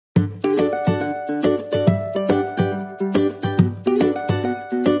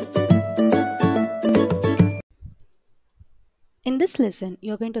this lesson,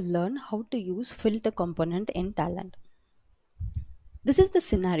 you're going to learn how to use filter component in Talend. This is the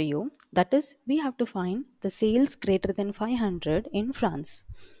scenario, that is, we have to find the sales greater than 500 in France.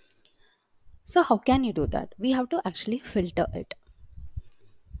 So how can you do that? We have to actually filter it.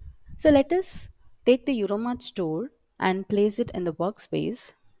 So let us take the Euromart store and place it in the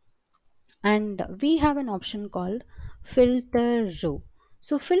workspace, and we have an option called FilterRow.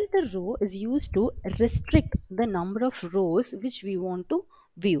 So FilterRow is used to restrict the number of rows which we want to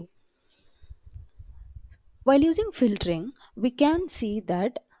view. While using filtering, we can see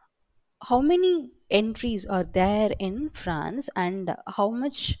that how many entries are there in France and how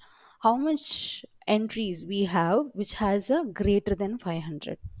much entries we have which has a greater than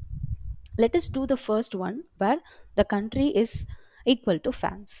 500. Let us do the first one where the country is equal to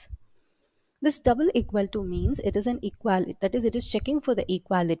France. This double equal to means it is an equality, that is, it is checking for the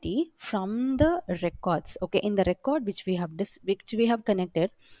equality from the records, okay, in the record which we have which we have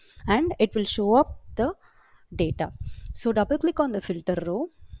connected, and it will show up the data. So double click on the filter row,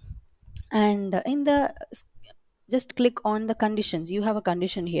 and in the just click on the conditions. You have a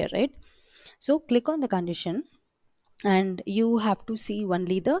condition here, right? So click on the condition, and you have to see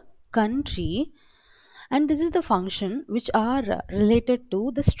only the country, and this is the function which are related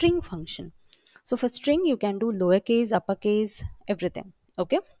to the string function. So for string you can do lowercase, uppercase, everything,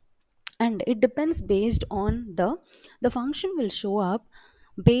 okay? And it depends based on the function will show up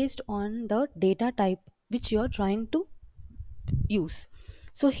based on the data type which you are trying to use.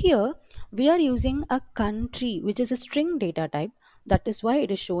 So here we are using a country which is a string data type. That is why it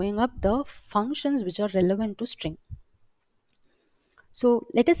is showing up the functions which are relevant to string. So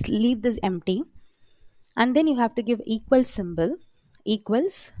let us leave this empty, and then you have to give equal symbol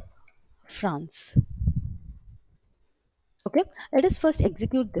equals France. Okay, let us first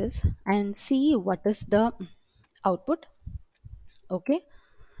execute this and see what is the output. Okay,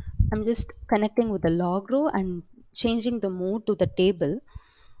 I'm just connecting with the log row and changing the mode to the table,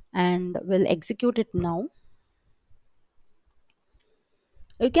 and we'll execute it now.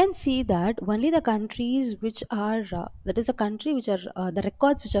 You can see that only the countries which are that is a country which are the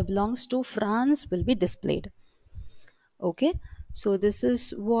records which are belongs to France will be displayed. Okay, so this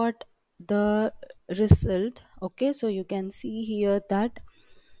is what the result. Okay, so you can see here that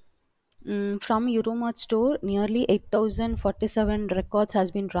from Euromart store nearly 8047 records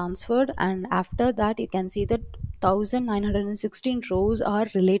has been transferred, and after that you can see that 1916 rows are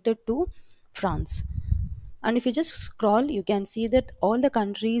related to France. And if you just scroll, you can see that all the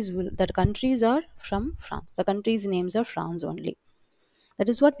countries are from France. The countries names are France only. That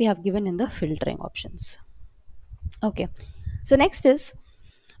is what we have given in the filtering options. Okay, so next is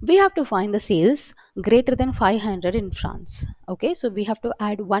we have to find the sales greater than 500 in France. Okay, so we have to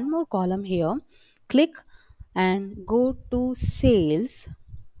add one more column here. Click and go to sales,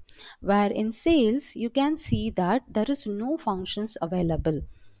 where in sales you can see that there is no functions available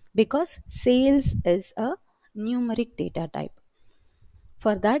because sales is a numeric data type.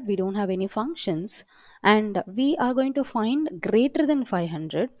 For that we don't have any functions, and we are going to find greater than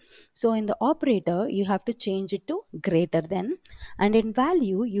 500. So in the operator you have to change it to greater than, and in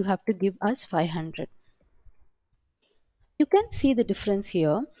value you have to give us 500. You can see the difference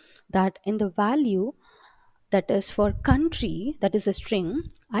here, that in the value, that is for country, that is a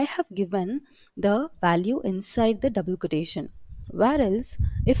string, I have given the value inside the double quotation, whereas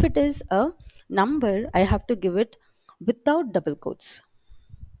if it is a number I have to give it without double quotes.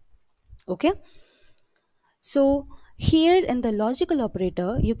 Okay, so here in the logical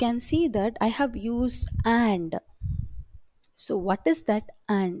operator you can see that I have used and. So what is that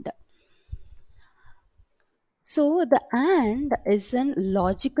and? So the and is an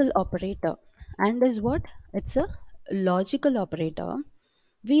logical operator. And is what? It's a logical operator.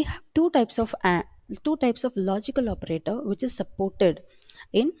 We have two types of logical operator which is supported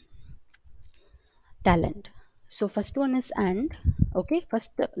in Talend. So first one is and. Okay,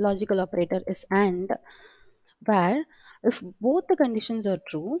 first logical operator is and, where if both the conditions are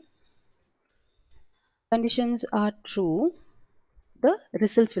true, the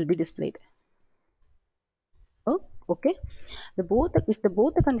results will be displayed. Oh, okay. If both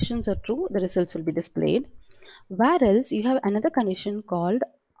the conditions are true, the results will be displayed. Whereas you have another condition called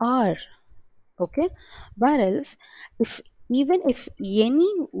R. Okay. Whereas if any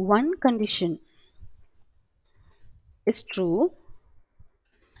one condition is true,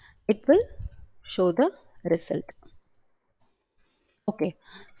 it will show the result. Okay.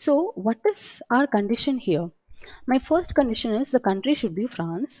 So what is our condition here? My first condition is the country should be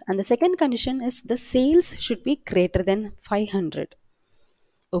France, and the second condition is the sales should be greater than 500.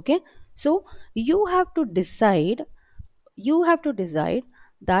 Okay, so you have to decide you have to decide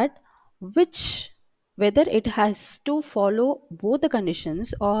that which, whether it has to follow both the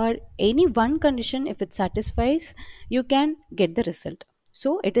conditions or any one condition. If it satisfies, you can get the result.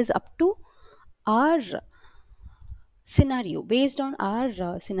 So it is up to our scenario. Based on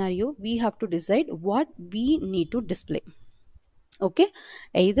our scenario, we have to decide what we need to display. Okay,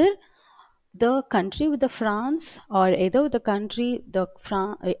 either the country with the France, or either the country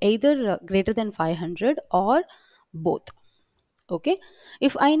either greater than 500, or both. Okay,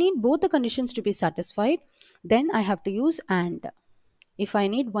 if I need both the conditions to be satisfied, then I have to use and. If I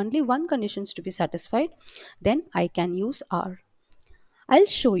need only one conditions to be satisfied, then I can use R. I'll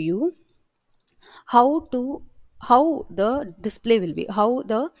show you how to, how the display will be, how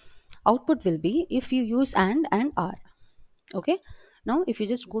the output will be if you use and R. Okay, now if you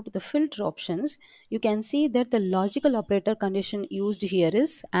just go to the filter options, you can see that the logical operator condition used here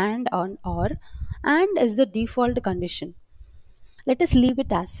is and on or, and is the default condition. Let us leave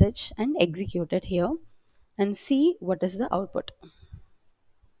it as such and execute it here and see what is the output.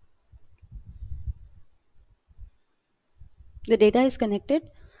 The data is connected.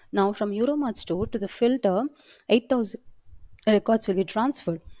 Now from Euromart store to the filter, 8,000 records will be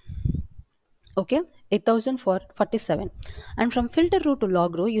transferred. Okay, 8,047. And from filter row to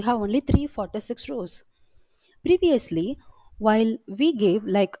log row, you have only 346 rows. Previously, while we gave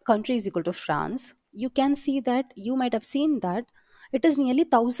like country is equal to France, you can see that you might have seen that it is nearly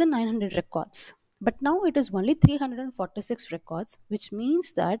 1,900 records. But now it is only 346 records, which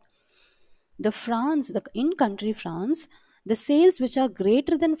means that the France, the in country France, the sales which are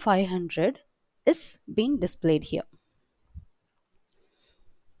greater than 500 is being displayed here.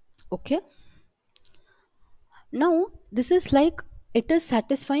 Okay. Now this is like it is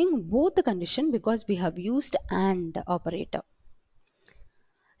satisfying both the condition because we have used and operator.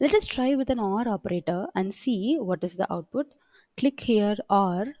 Let us try with an OR operator and see what is the output. Click here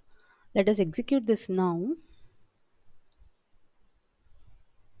OR. Let us execute this now.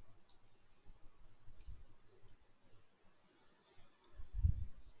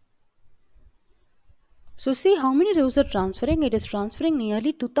 So see how many rows are transferring. It is transferring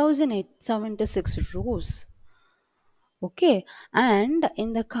nearly 2,876 rows. Okay, and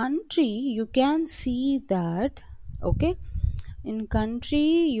in the country you can see that, okay, in country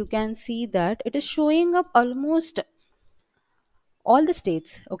you can see that it is showing up almost all the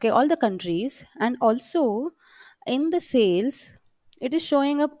states, okay, all the countries, and also in the sales it is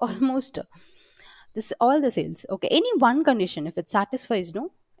showing up almost this all the sales. Okay, any one condition if it satisfies,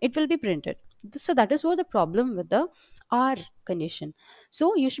 no, it will be printed. So that is what the problem with the R condition.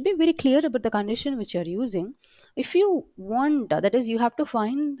 So you should be very clear about the condition which you are using. If you want, that is, you have to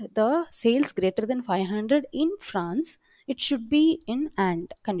find the sales greater than 500 in France, it should be in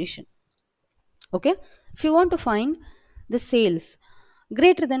and condition. Okay, if you want to find the sales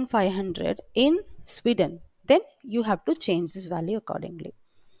greater than 500 in Sweden, then you have to change this value accordingly.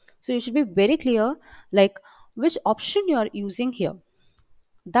 So you should be very clear like which option you are using here.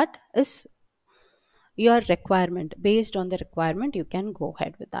 That is your requirement. Based on the requirement, you can go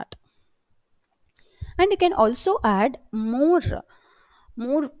ahead with that. And you can also add more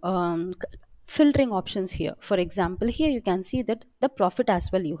filtering options here. For example, here you can see that the profit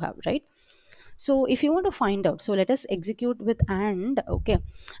as well you have, right? So if you want to find out, so let us execute with and. Okay,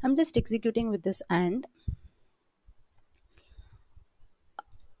 I'm just executing with this and.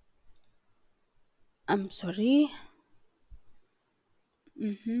 I'm sorry.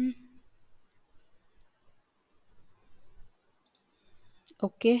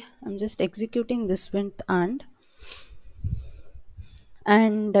 Okay, I'm just executing this with and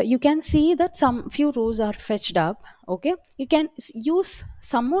you can see that some few rows are fetched up. Okay, you can use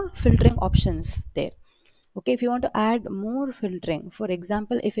some more filtering options there. Okay, if you want to add more filtering, for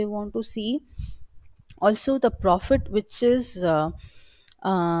example, if you want to see also the profit which is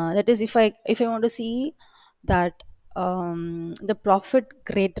that is, if I want to see that the profit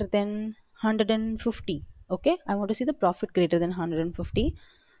greater than 150. Okay, I want to see the profit greater than 150.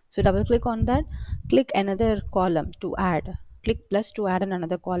 So double click on that, click another column to add, click plus to add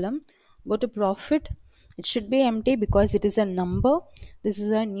another column, go to profit. It should be empty because it is a number, this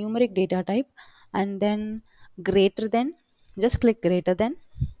is a numeric data type. And then greater than, just click greater than.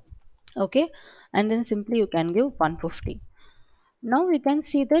 Okay, and then simply you can give 150. Now you can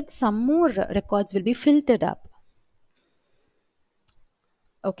see that some more records will be filtered up.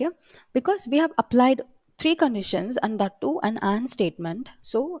 Okay, because we have applied three conditions and that too an and statement,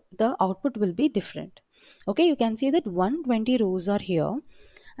 so the output will be different. Okay, you can see that 120 rows are here,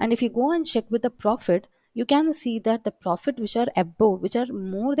 and if you go and check with the profit, you can see that the profit which are above, which are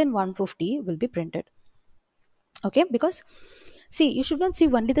more than 150 will be printed. Okay, because see, you should not see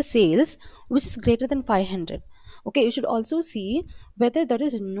only the sales which is greater than 500. Okay, you should also see whether there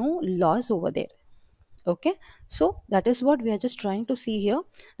is no loss over there. Okay, so that is what we are just trying to see here,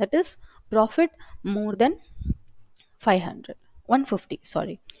 that is profit more than 500, 150,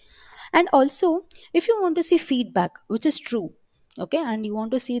 sorry. And also, if you want to see feedback which is true, okay, and you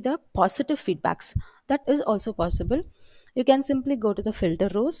want to see the positive feedbacks, that is also possible. You can simply go to the filter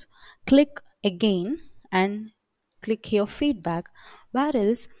rows, click again, and click here feedback, where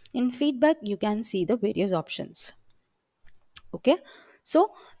else in feedback you can see the various options. Okay,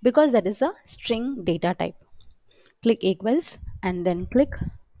 so because that is a string data type, click equals and then click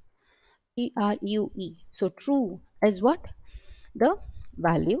true. So true is what? The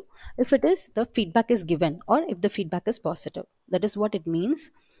value. If it is, the feedback is given, or if the feedback is positive, that is what it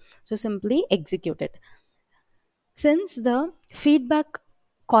means. So simply execute it. Since the feedback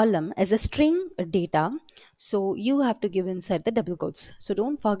column is a string data, so you have to give inside the double quotes. So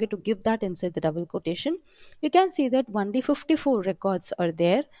don't forget to give that inside the double quotation. You can see that only 54 records are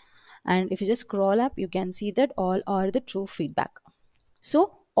there, and if you just scroll up, you can see that all are the true feedback.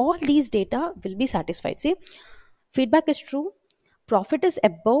 So all these data will be satisfied. See, feedback is true, profit is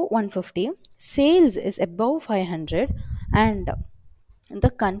above 150, sales is above 500, and the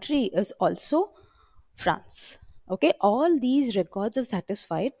country is also France. Okay, all these records are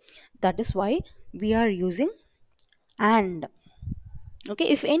satisfied. That is why we are using and. Okay,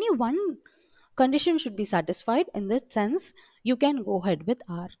 if any one condition should be satisfied in this sense, you can go ahead with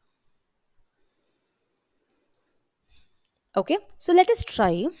R. Okay, so let us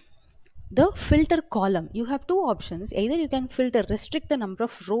try the filter column. You have two options. Either you can filter restrict the number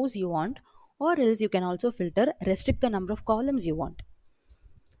of rows you want, or else you can also filter restrict the number of columns you want.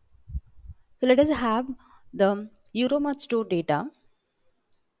 So let us have the Euromod store data.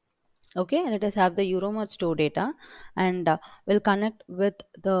 Okay, let us have the Euromod store data, and we'll connect with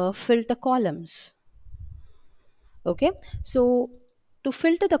the filter columns. Okay, so to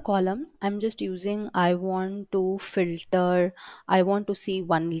filter the column, I'm just using, I want to filter, I want to see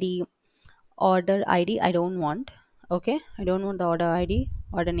only order ID. I don't want, okay, I don't want the order ID,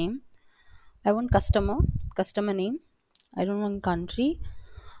 order name. I want customer name. I don't want country,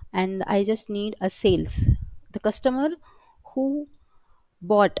 and I just need a sales, the customer who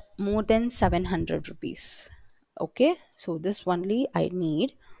bought more than 700 rupees. Okay, so this only I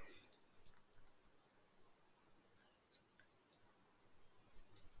need.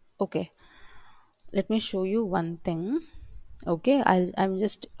 Okay, let me show you one thing. Okay, I'm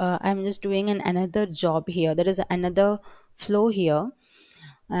just doing another job here. There is another flow here,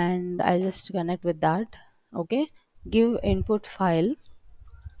 and I'll just connect with that. Okay, give input file.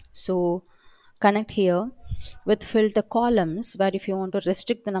 So connect here with filter columns, where if you want to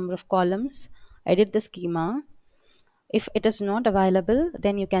restrict the number of columns, edit the schema. If it is not available,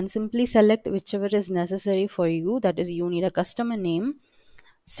 then you can simply select whichever is necessary for you. That is, you need a customer name,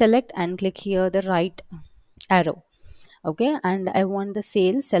 select and click here the right arrow. Okay, and I want the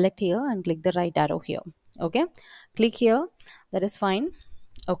sales, select here and click the right arrow here. Okay, click here, that is fine.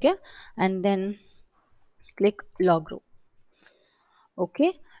 Okay, and then click log row.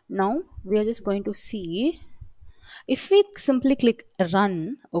 Okay, now we are just going to see, if we simply click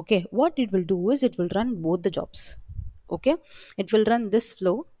run, okay, what it will do is it will run both the jobs. Okay, it will run this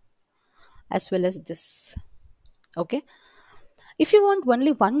flow as well as this. Okay, if you want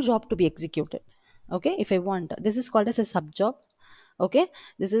only one job to be executed, okay, if I want, this is called as a sub job. Okay,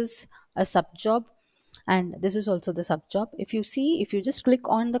 this is a sub job, and this is also the sub job. If you see, if you just click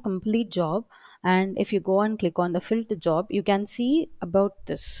on the complete job, and if you go and click on the filter job, you can see about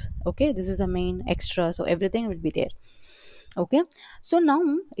this. Okay, this is the main extra, so everything will be there. Okay, so now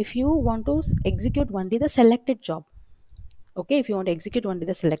if you want to execute only the selected job, okay, if you want to execute only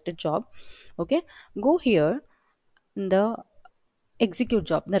the selected job, okay, go here in the execute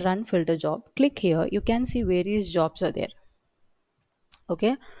job, the run filter job, click here, you can see various jobs are there.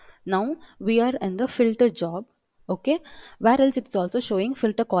 Okay, now we are in the filter job. Okay, where else it's also showing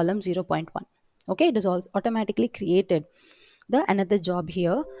filter column 0.1. Okay, it is also automatically created the another job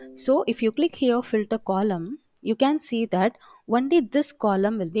here. So if you click here filter column, you can see that only this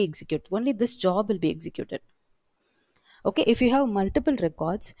column will be executed, only this job will be executed. Okay, if you have multiple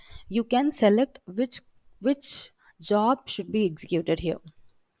records, you can select which job should be executed here.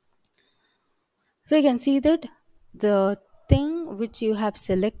 So you can see that the thing which you have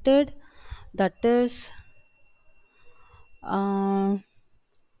selected, that is uh,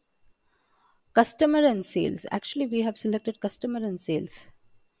 customer and sales. Actually, we have selected customer and sales.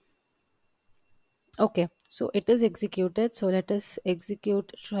 Okay, so it is executed. So let us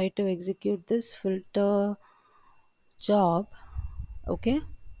execute, try to execute this filter. job. Okay,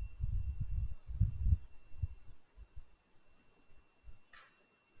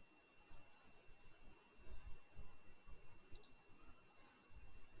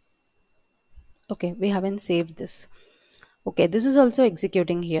 okay, we haven't saved this. Okay, this is also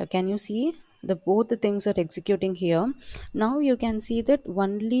executing here. Can you see the both the things are executing here? Now you can see that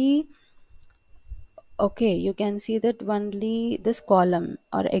only, okay, you can see that only this column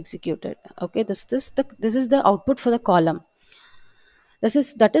are executed. Okay, this is the output for the column.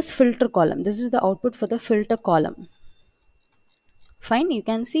 That is filter column. This is the output for the filter column. Fine, you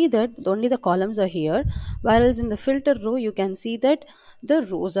can see that only the columns are here, whereas in the filter row you can see that the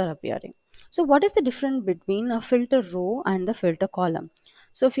rows are appearing. So what is the difference between a filter row and the filter column?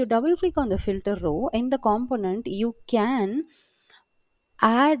 So if you double click on the filter row in the component, you can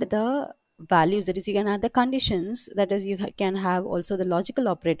add the values, that is you can add the conditions, that is can have also the logical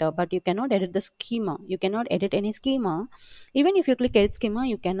operator, but you cannot edit the schema. You cannot edit any schema. Even if you click edit schema,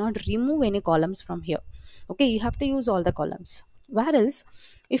 you cannot remove any columns from here. Okay, you have to use all the columns. Whereas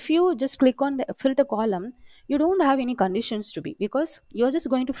if you just click on the filter column, you don't have any conditions to be, because you're just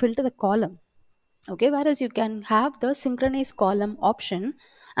going to filter the column. Okay, whereas you can have the synchronize column option,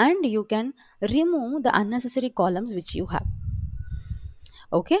 and you can remove the unnecessary columns which you have.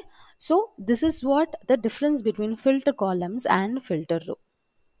 Okay, so this is what the difference between filter columns and filter row.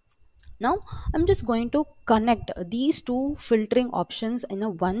 Now I'm just going to connect these two filtering options in a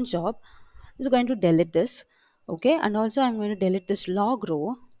one job. I'm just going to delete this. Okay, and also I'm going to delete this log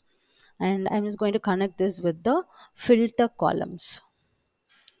row, and I'm just going to connect this with the filter columns.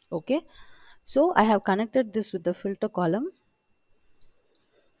 Okay, so I have connected this with the filter column,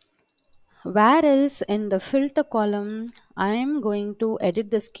 whereas in the filter column I am going to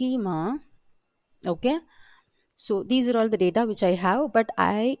edit the schema. Okay, so these are all the data which I have, but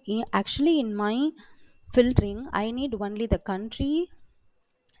actually in my filtering I need only the country,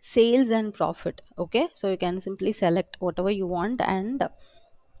 sales and profit. Okay, so you can simply select whatever you want and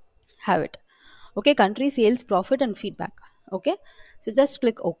have it. Okay, country, sales, profit and feedback. Okay, so just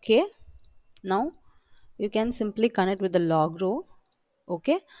click OK. Now you can simply connect with the log row.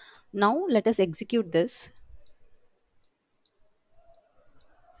 Okay, now let us execute this.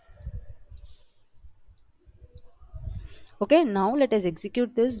 Okay, now let us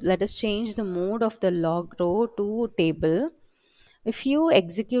execute this. Let us change the mode of the log row to table. If you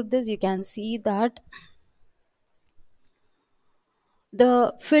execute this, you can see that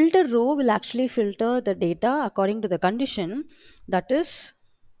the filter row will actually filter the data according to the condition. That is,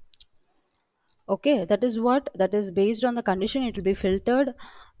 okay, that is what, that is based on the condition it will be filtered.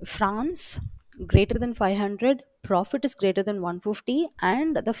 France greater than 500, profit is greater than 150,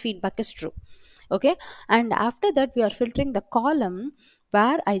 and the feedback is true. Okay, and after that we are filtering the column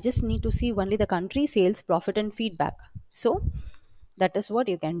where I just need to see only the country, sales, profit and feedback. So that is what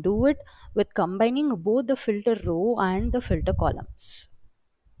you can do it with combining both the filter row and the filter columns.